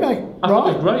good. Okay, mate. I thought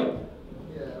it was great.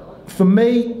 For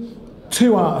me,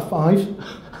 2 out of 5.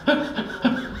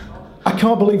 I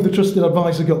can't believe the trusted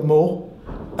advisor got more.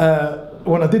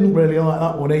 When I didn't really like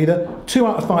that one either. 2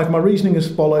 out of 5. My reasoning as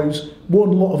follows. 1,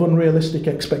 a lot of unrealistic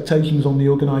expectations on the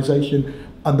organisation,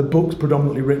 and the book's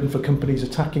predominantly written for companies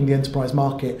attacking the enterprise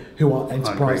market who are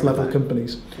enterprise level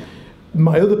companies.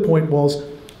 My other point was,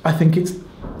 I think it's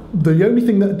the only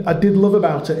thing that I did love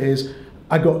about it is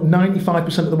I got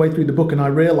 95% of the way through the book and I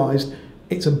realised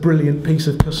it's a brilliant piece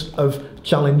of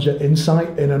challenger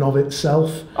insight in and of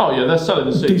itself. Oh yeah, they're selling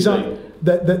the CD.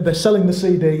 They're selling the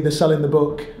CD, they're selling the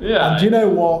book. Yeah. And do you know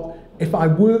what? If I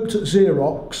worked at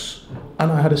Xerox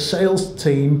and I had a sales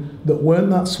team that weren't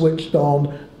that switched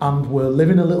on and were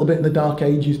living a little bit in the dark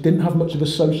ages, didn't have much of a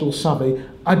social savvy,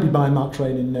 I'd be buying that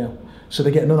training now. So they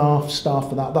get another half-star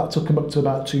for that. That took them up to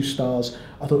about 2 stars.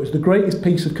 I thought it was the greatest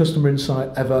piece of customer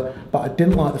insight ever, but I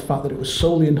didn't like the fact that it was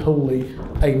solely and wholly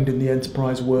aimed in the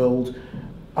enterprise world.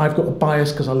 I've got a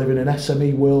bias because I live in an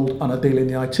SME world and I deal in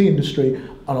the IT industry,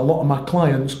 and a lot of my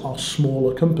clients are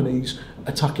smaller companies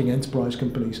attacking enterprise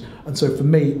companies. And so for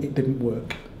me, it didn't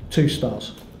work. 2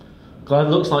 stars. Glenn,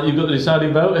 looks like you've got the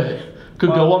deciding vote.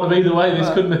 Could go one of either way, this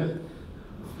couldn't it?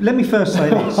 Let me first say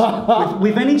this.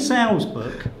 with any sales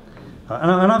book,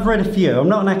 and I've read a few, I'm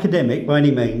not an academic by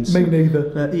any means. Me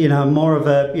neither. You know, more of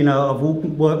a, you know, I've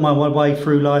worked my way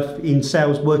through life in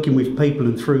sales, working with people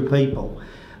and through people.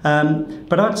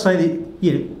 But I'd say that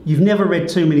you've never read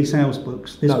too many sales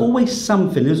books. There's always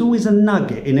something, there's always a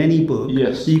nugget in any book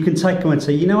that you can take on and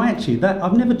say, you know, actually, that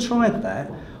I've never tried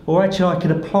that, or actually I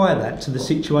could apply that to the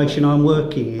situation I'm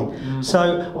working in.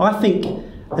 So I think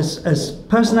as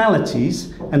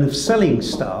personalities and of selling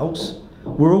styles,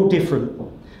 we're all different.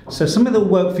 So something that will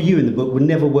work for you in the book would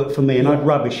never work for me, and I'd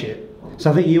rubbish it. So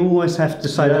I think you always have to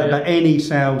say that about any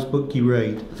sales book you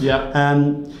read. Yeah.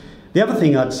 The other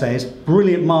thing I'd say is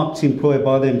brilliant marketing ploy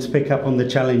by them to pick up on the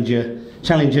Challenger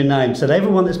name, so that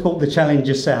everyone that's bought the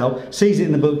Challenger cell sees it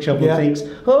in the bookshop and thinks,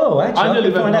 oh, actually, I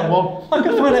can find out what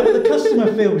the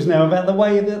customer feels now about the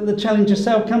way that the Challenger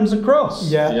cell comes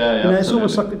across. Yeah. You know, it's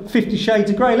almost like 50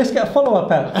 Shades of Grey. Let's get a follow-up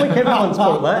out. Quick, everyone's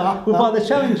bought that. We'll buy the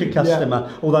Challenger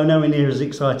customer, although nowhere near as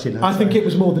exciting. I think it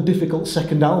was more the difficult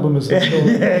second album as they call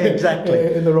it. Yeah,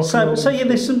 exactly. In the rock and roll. So yeah,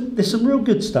 there's some real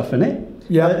good stuff in it.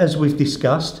 Yeah. As we've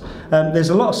discussed, there's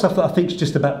a lot of stuff that I think is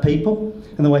just about people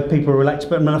and the way people relate,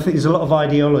 but I think there's a lot of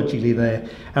ideology there.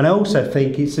 And I also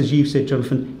think it's, as you said,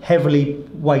 Jonathan, heavily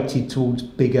weighted towards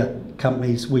bigger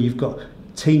companies where you've got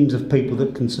teams of people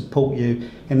that can support you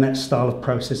in that style of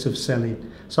process of selling.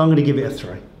 So I'm going to give it a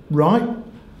 3. Right.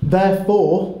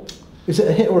 Therefore, is it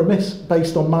a hit or a miss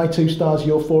based on my 2 stars,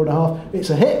 your 4.5? It's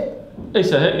a hit.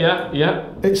 It's a hit, yeah.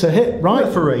 It's a hit, right?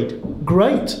 Worth a read.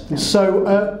 Great.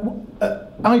 So,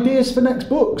 ideas for next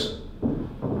books?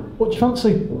 What do you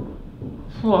fancy?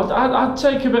 Well, I'd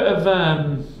take a bit of...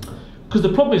 because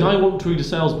the problem is I want to read a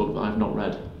sales book that I've not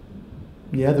read.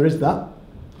 Yeah, there is that.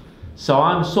 So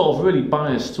I'm sort of really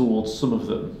biased towards some of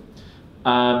them.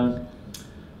 I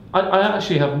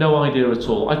actually have no idea at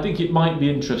all. I think it might be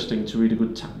interesting to read a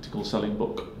good tactical selling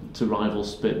book to rival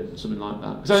Spin, something like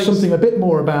that. Something a bit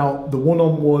more about the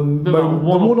one-on-one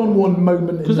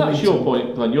moment. Because that's your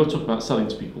point, Glenn. You're talking about selling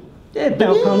to people. Yeah,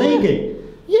 Dale Carnegie.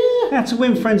 Yeah. How to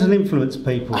Win Friends and Influence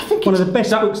People. One of the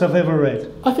best books I've ever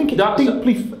read. I think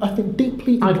it's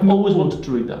deeply. I've always wanted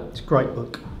to read that. It's a great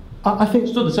book. I think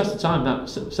stood the test of time.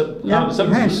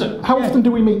 How often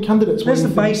do we meet candidates? There's the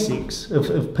basics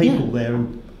of people there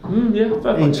and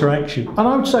interaction. And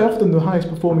I would say often the highest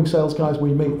performing sales guys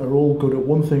we meet are all good at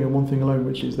one thing and one thing alone,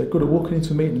 which is they're good at walking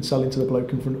into a meeting and selling to the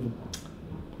bloke in front of them.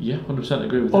 Yeah, 100%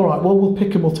 agree with that. All right, well, we'll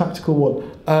pick a more tactical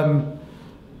one.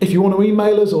 If you want to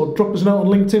email us or drop us a note on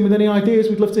LinkedIn with any ideas,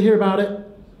 we'd love to hear about it.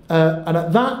 And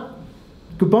at that,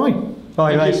 goodbye.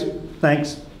 Bye, guys.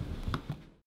 Thanks.